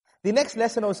The next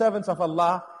lesson, O servants of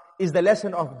Allah, is the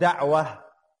lesson of da'wah.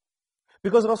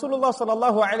 Because Rasulullah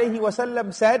sallallahu alayhi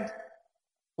wasallam said,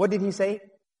 what did he say?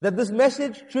 That this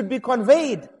message should be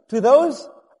conveyed to those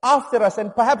after us.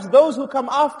 And perhaps those who come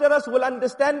after us will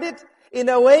understand it in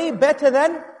a way better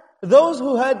than those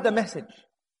who heard the message.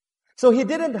 So he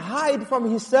didn't hide from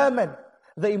his sermon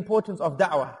the importance of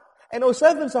da'wah. And O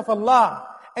servants of Allah,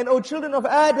 and O children of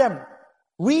Adam,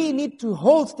 we need to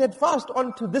hold steadfast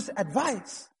onto this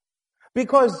advice.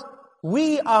 Because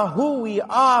we are who we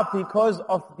are because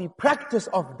of the practice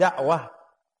of da'wah.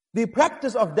 The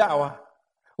practice of da'wah.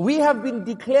 We have been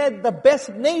declared the best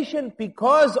nation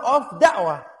because of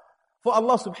da'wah. For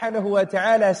Allah subhanahu wa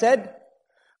ta'ala said,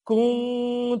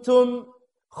 كُنْتُمْ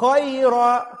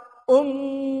خَيْرَ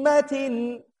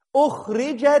أُمَّةٍ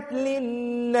أُخْرِجَتْ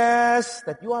لِلنَّاسِ.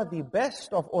 That you are the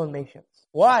best of all nations.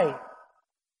 Why?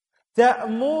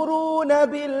 تَأْمُرُونَ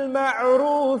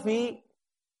بِالْمَعْرُوفِ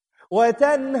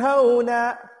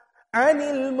وَتَنْهَوْنَ عَنِ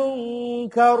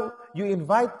الْمُنْكَرِ. You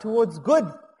invite towards good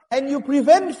and you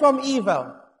prevent from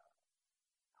evil.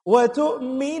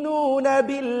 وَتُؤْمِنُونَ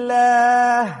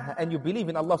بِاللَّهِ. And you believe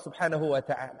in Allah subhanahu wa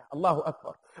ta'ala. Allahu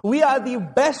Akbar. We are the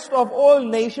best of all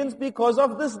nations because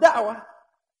of this da'wah.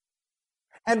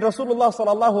 And Rasulullah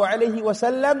sallallahu alayhi wa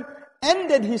sallam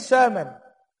ended his sermon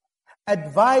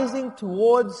advising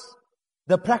towards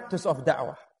the practice of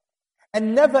da'wah.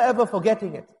 And never ever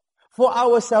forgetting it. For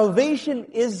our salvation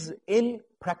is in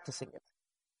practicing it.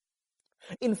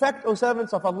 In fact, O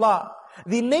servants of Allah,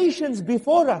 the nations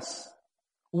before us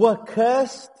were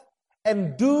cursed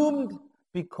and doomed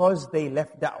because they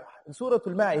left da'wah. In Surah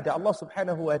Al-Ma'idah, Allah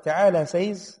subhanahu wa ta'ala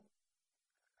says,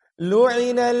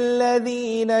 لُعِنَ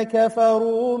الَّذِينَ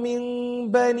كَفَرُوا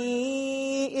مِن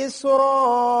بَنِي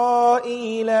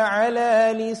إِسْرَائِيلَ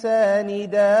عَلَى لِسَانِ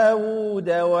دَاوُودَ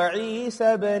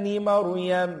وَعِيسَى بْنِ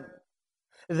مَرْيَمَ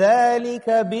ذَلِكَ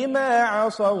بِمَا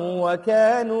عَصَوْا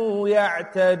وَكَانُوا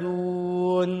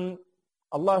يَعْتَدُونَ.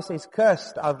 Allah says,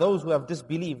 cursed are those who have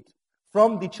disbelieved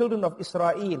from the children of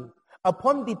Israel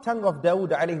upon the tongue of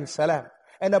Dawood alayhi salam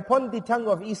and upon the tongue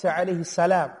of Isa alayhi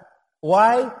salam.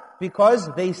 Why? Because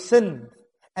they sinned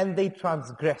and they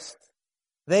transgressed.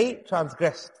 They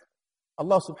transgressed.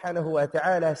 Allah subhanahu wa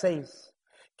ta'ala says,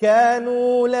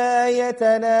 كانوا لا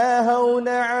يتناهون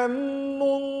عن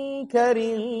منكر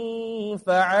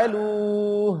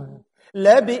فعلوه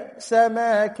لبئس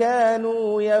ما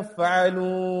كانوا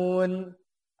يفعلون.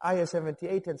 Ayah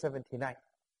 78 and 79.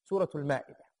 Surah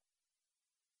Al-Ma'idah.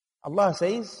 Allah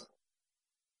says,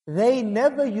 they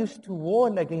never used to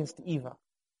warn against evil.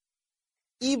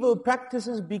 Evil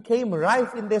practices became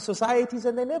rife in their societies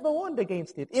and they never warned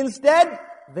against it. Instead,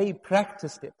 they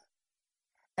practiced it.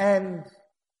 And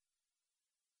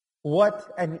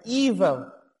what an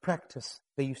evil practice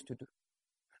they used to do.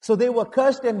 So they were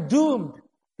cursed and doomed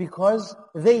because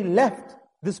they left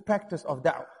this practice of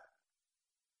da'wah.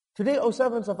 Today, O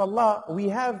servants of Allah, we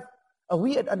have a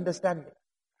weird understanding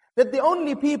that the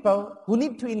only people who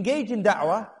need to engage in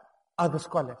da'wah are the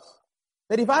scholars.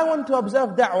 That if I want to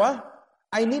observe da'wah,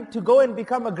 I need to go and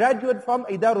become a graduate from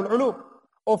a Darul Ulum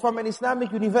or from an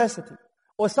Islamic university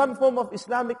or some form of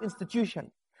Islamic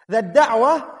institution. That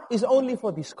da'wah is only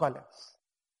for the scholars.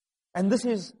 And this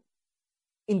is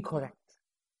incorrect.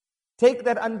 Take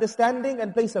that understanding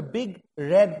and place a big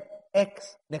red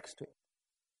X next to it.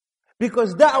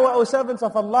 Because da'wah, O servants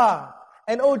of Allah,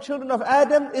 and O children of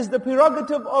Adam, is the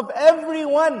prerogative of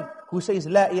everyone who says,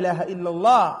 La ilaha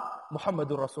illallah,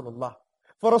 Muhammadur Rasulullah.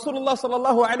 For Rasulullah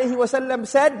sallallahu alayhi wa sallam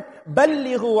said,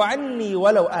 بَلِّغُوا عَنِّي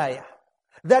وَلَوْ آيَةً.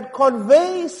 That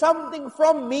convey something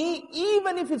from me,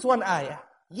 even if it's one ayah.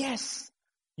 Yes,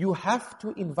 you have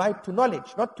to invite to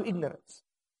knowledge, not to ignorance.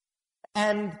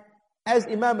 And as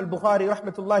Imam al-Bukhari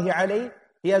rahmatullahi alayhi,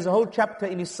 he has a whole chapter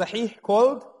in his Sahih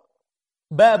called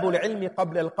بَابُ الْعِلْمِ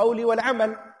قَبْلَ الْقَوْلِ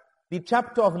وَالْعَمَلِ. The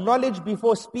chapter of knowledge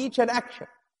before speech and action.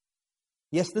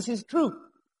 Yes, this is true.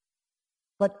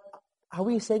 But are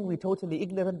we saying we're totally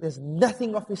ignorant? There's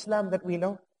nothing of Islam that we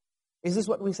know? Is this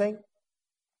what we're saying?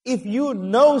 If you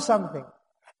know something,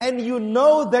 and you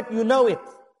know that you know it,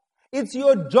 it's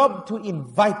your job to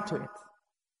invite to it.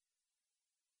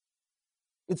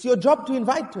 It's your job to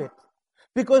invite to it.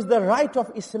 Because the right of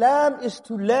Islam is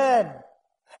to learn.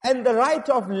 And the right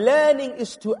of learning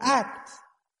is to act.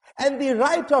 And the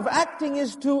right of acting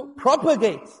is to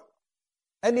propagate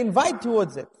and invite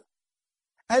towards it.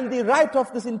 And the right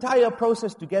of this entire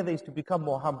process together is to become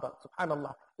more humble.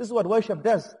 SubhanAllah. This is what worship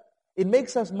does. It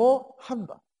makes us more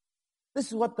humble. This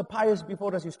is what the pious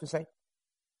before us used to say.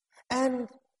 And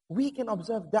we can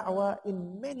observe da'wah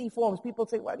in many forms. People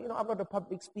say, well, I'm not a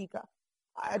public speaker.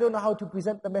 I don't know how to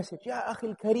present the message. Ya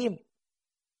akhil kareem.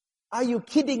 Are you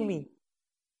kidding me?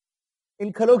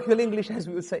 In colloquial English, as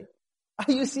we would say.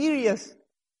 Are you serious?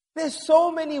 There's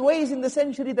so many ways in the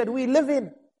century that we live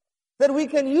in that we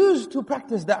can use to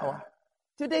practice da'wah.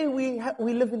 Today we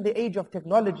live in the age of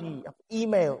technology, of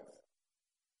email,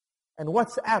 and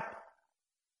WhatsApp.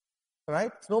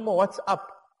 Right? It's no more WhatsApp.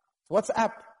 It's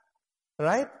WhatsApp.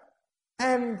 Right?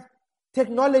 And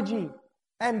technology,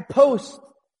 and posts,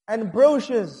 and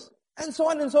brochures, and so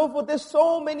on and so forth. There's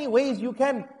so many ways you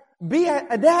can be a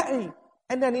da'i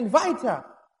and an inviter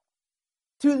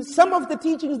to some of the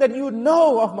teachings that you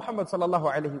know of Muhammad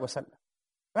sallallahu alaihi wasallam.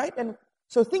 Right? And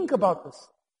so think about this.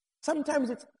 Sometimes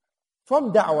it's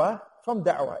from da'wah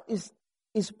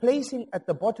is placing at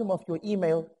the bottom of your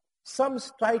email some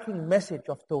striking message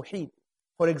of tawheed,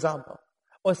 for example,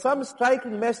 or some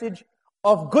striking message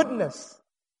of goodness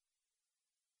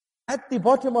at the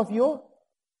bottom of your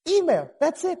email.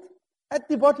 That's it. At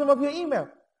the bottom of your email.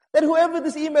 That whoever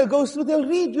this email goes through, they'll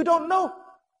read. You don't know.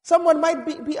 Someone might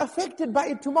be affected by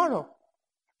it tomorrow.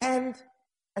 And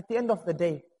at the end of the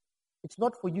day, it's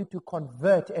not for you to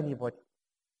convert anybody.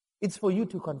 It's for you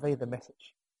to convey the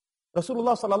message.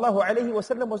 Rasulullah sallallahu alayhi wa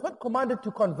sallam was not commanded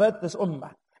to convert this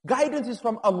ummah. Guidance is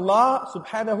from Allah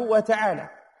subhanahu wa ta'ala.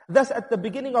 Thus at the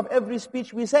beginning of every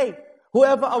speech we say,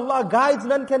 whoever Allah guides,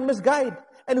 none can misguide.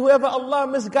 And whoever Allah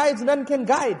misguides, none can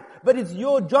guide. But it's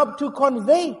your job to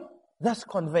convey. Thus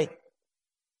convey.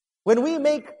 When we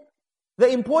make the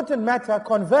important matter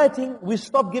converting, we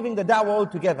stop giving the da'wah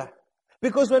altogether.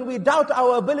 Because when we doubt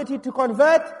our ability to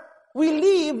convert, we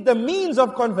leave the means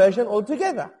of conversion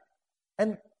altogether.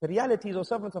 And the reality is, O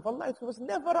servants of Allah, it was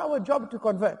never our job to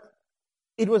convert.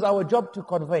 It was our job to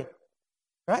convey.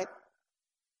 Right?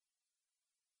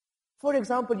 For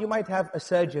example, you might have a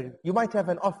surgery. You might have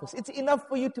an office. It's enough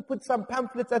for you to put some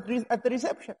pamphlets at the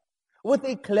reception with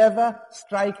a clever,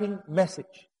 striking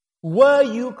message. Were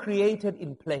you created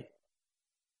in play?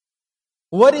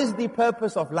 What is the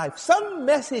purpose of life? Some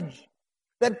message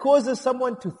that causes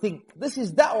someone to think. This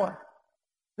is da'wah.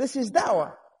 This is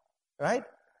da'wah. Right?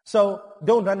 So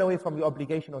don't run away from your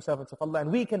obligation, O servants of Allah.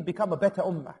 And we can become a better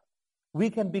ummah. We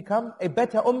can become a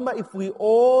better ummah if we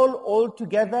all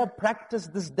together practice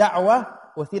this da'wah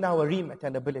within our remit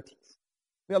and abilities.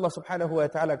 May Allah subhanahu wa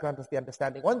ta'ala grant us the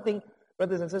understanding. One thing,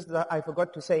 brothers and sisters, I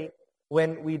forgot to say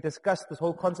when we discussed this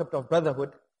whole concept of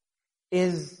brotherhood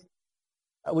is,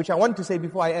 which I want to say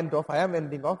before I end off, I am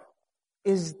ending off,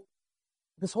 is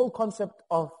this whole concept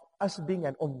of us being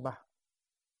an ummah.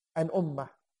 An ummah.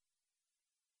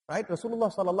 Right?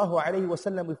 Rasulullah sallallahu alayhi wa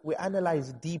sallam, if we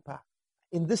analyze deeper,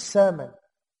 in this sermon,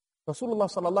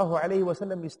 Rasulullah sallallahu alayhi wa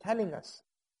sallam is telling us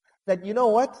that, you know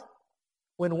what?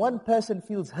 When one person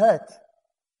feels hurt,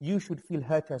 you should feel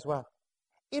hurt as well.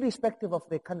 Irrespective of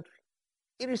their country,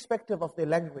 irrespective of their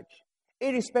language,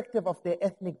 irrespective of their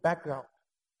ethnic background,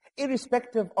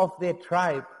 irrespective of their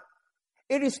tribe,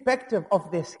 irrespective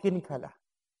of their skin color.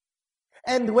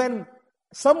 And when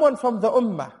someone from the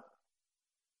ummah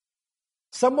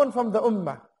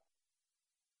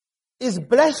is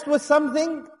blessed with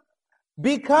something,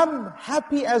 become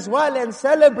happy as well and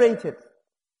celebrate it.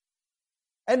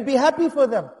 And be happy for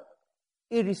them,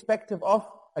 irrespective of,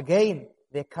 again,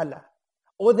 their color,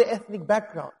 or their ethnic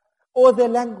background, or their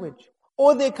language,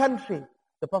 or their country.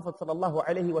 The Prophet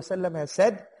ﷺ has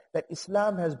said that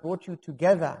Islam has brought you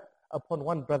together upon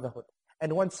one brotherhood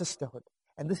and one sisterhood.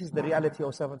 And this is the reality, O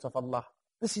servants of Allah.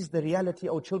 This is the reality,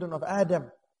 O children of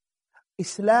Adam.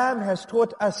 Islam has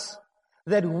taught us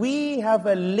that we have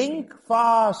a link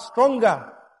far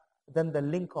stronger than the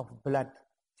link of blood.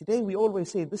 Today we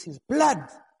always say this is blood.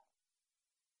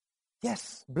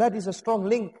 Yes, blood is a strong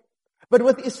link. But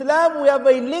with Islam we have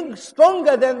a link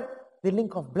stronger than the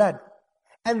link of blood.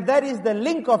 And that is the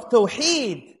link of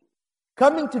Tawheed.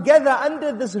 Coming together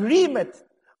under this remit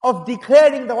of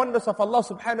declaring the wonders of Allah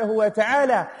subhanahu wa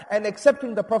ta'ala and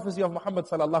accepting the prophecy of Muhammad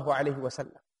sallallahu alayhi wa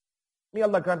sallam. May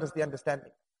Allah grant us the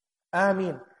understanding.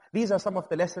 Ameen. These are some of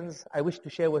the lessons I wish to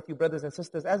share with you, brothers and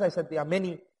sisters. As I said, there are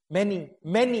many, many,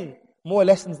 many more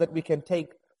lessons that we can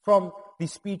take from the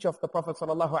speech of the Prophet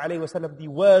ﷺ, the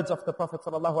words of the Prophet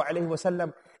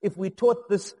ﷺ. If we taught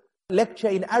this lecture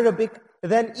in Arabic,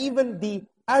 then even the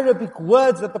Arabic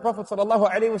words that the Prophet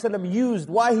ﷺ used,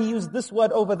 why he used this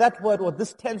word over that word, or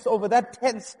this tense over that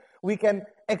tense, we can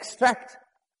extract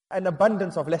an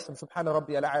abundance of lessons, subhana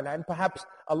rabbi al-a'la. And perhaps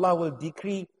Allah will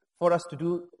decree for us to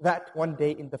do that one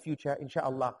day in the future,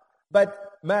 inshaAllah. But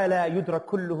مَا لَا يُدْرَكْ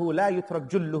كُلُّهُ لَا يُتْرَكْ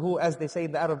جُلُّهُ, as they say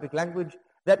in the Arabic language,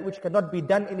 that which cannot be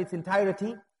done in its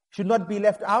entirety should not be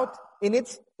left out in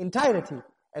its entirety.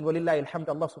 And walillahi alhamd,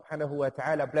 Allah subhanahu wa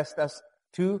ta'ala blessed us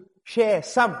to share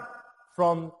some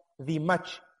from the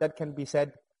much that can be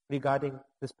said regarding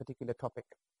this particular topic.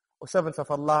 O servants of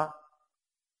Allah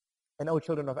and O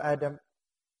children of Adam,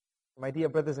 my dear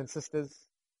brothers and sisters,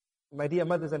 my dear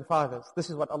mothers and fathers, this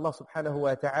is what Allah subhanahu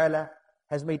wa ta'ala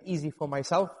has made easy for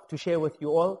myself to share with you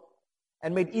all,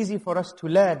 and made easy for us to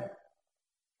learn.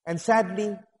 And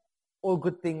sadly, all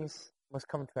good things must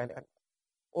come to an end.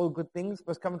 All good things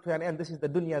must come to an end. This is the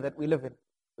dunya that we live in.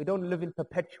 We don't live in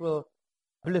perpetual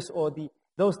bliss, or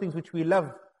those things which we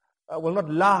love will not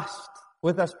last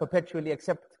with us perpetually,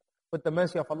 except with the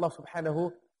mercy of Allah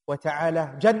subhanahu wa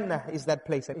ta'ala. Jannah is that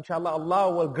place. And inshallah,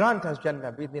 Allah will grant us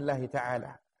Jannah, bi'idhnillahi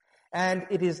ta'ala. And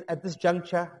it is at this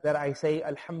juncture that I say,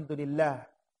 Alhamdulillah,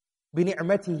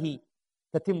 bini'matihi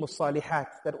tatimmu salihat,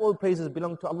 that all praises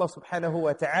belong to Allah subhanahu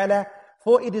wa ta'ala,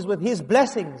 for it is with His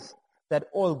blessings that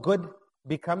all good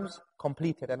becomes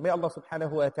completed. And may Allah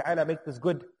subhanahu wa ta'ala make this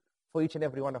good for each and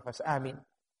every one of us. Ameen.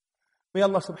 May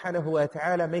Allah subhanahu wa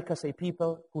ta'ala make us a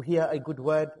people who hear a good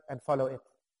word and follow it.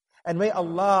 And may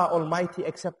Allah Almighty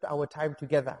accept our time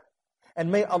together.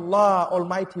 And may Allah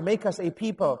Almighty make us a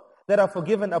people that are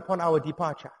forgiven upon our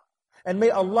departure. And may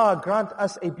Allah grant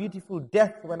us a beautiful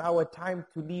death when our time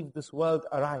to leave this world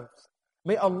arrives.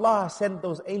 May Allah send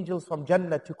those angels from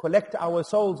Jannah to collect our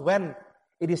souls when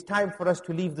it is time for us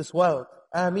to leave this world.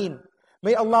 Ameen.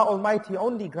 May Allah Almighty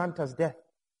only grant us death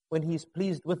when He is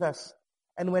pleased with us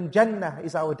and when Jannah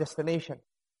is our destination.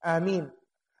 Ameen.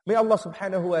 May Allah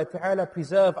subhanahu wa ta'ala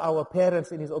preserve our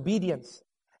parents in His obedience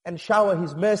and shower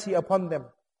His mercy upon them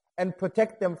and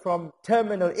protect them from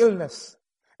terminal illness.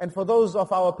 And for those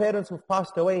of our parents who've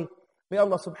passed away, may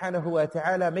Allah subhanahu wa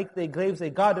ta'ala make their graves a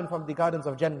garden from the gardens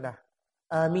of Jannah.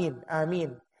 Ameen,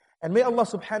 ameen. And may Allah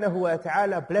subhanahu wa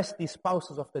ta'ala bless the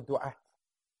spouses of the du'at.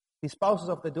 The spouses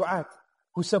of the du'at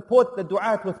who support the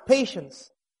du'at with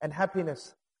patience and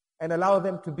happiness, and allow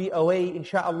them to be away,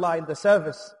 insha'Allah, in the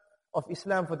service of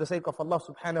Islam for the sake of Allah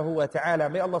subhanahu wa ta'ala.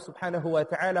 May Allah subhanahu wa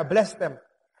ta'ala bless them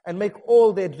and make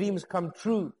all their dreams come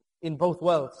true in both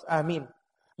worlds. Ameen.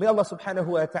 May Allah subhanahu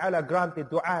wa ta'ala grant the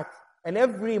du'at and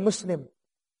every Muslim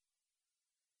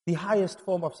the highest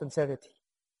form of sincerity.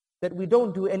 That we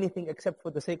don't do anything except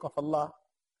for the sake of Allah.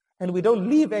 And we don't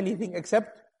leave anything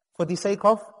except for the sake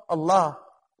of Allah.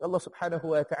 May Allah subhanahu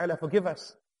wa ta'ala forgive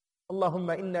us.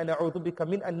 Allahumma inna na'udhu bika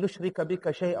min an nushrika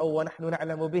bika shay'aw wa nahnu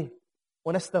na'lamu bih.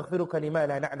 Wa nastaghfiruka lima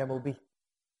la na'lamu bih.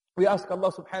 We ask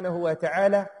Allah subhanahu wa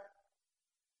ta'ala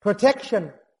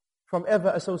protection from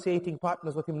ever associating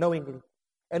partners with Him knowingly.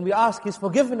 And we ask His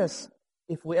forgiveness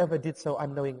if we ever did so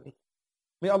unknowingly.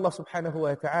 May Allah subhanahu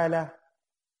wa ta'ala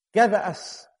gather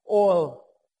us all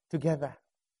together,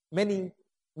 many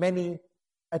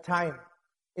a time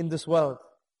in this world,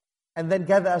 and then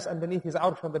gather us underneath His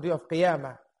arsh on the day of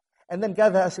Qiyamah, and then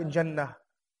gather us in Jannah,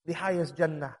 the highest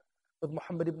Jannah, with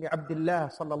Muhammad ibn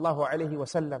Abdullah sallallahu alayhi wa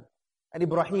sallam, and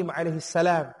Ibrahim alayhi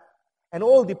salam, and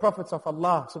all the prophets of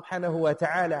Allah subhanahu wa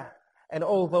ta'ala, and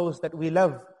all those that we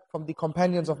love from the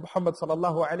companions of Muhammad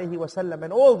sallallahu alayhi wa sallam,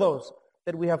 and all those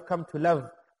that we have come to love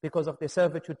because of their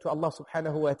servitude to Allah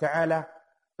subhanahu wa ta'ala.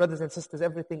 Brothers and sisters,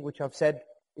 everything which I've said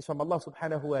is from Allah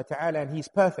subhanahu wa ta'ala, and He's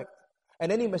perfect.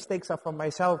 And any mistakes are from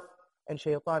myself and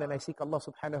shaitan, and I seek Allah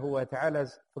subhanahu wa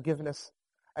ta'ala's forgiveness.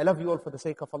 I love you all for the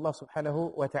sake of Allah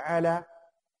subhanahu wa ta'ala.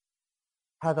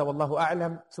 هذا والله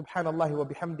أعلم. سبحان الله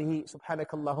وبحمده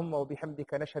سبحانك اللهم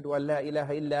وبحمدك نشهد أن لا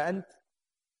إله إلا أنت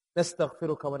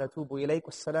نستغفرك ونتوب إليك.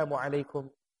 والسلام عليكم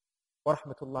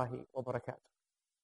ورحمة الله وبركاته.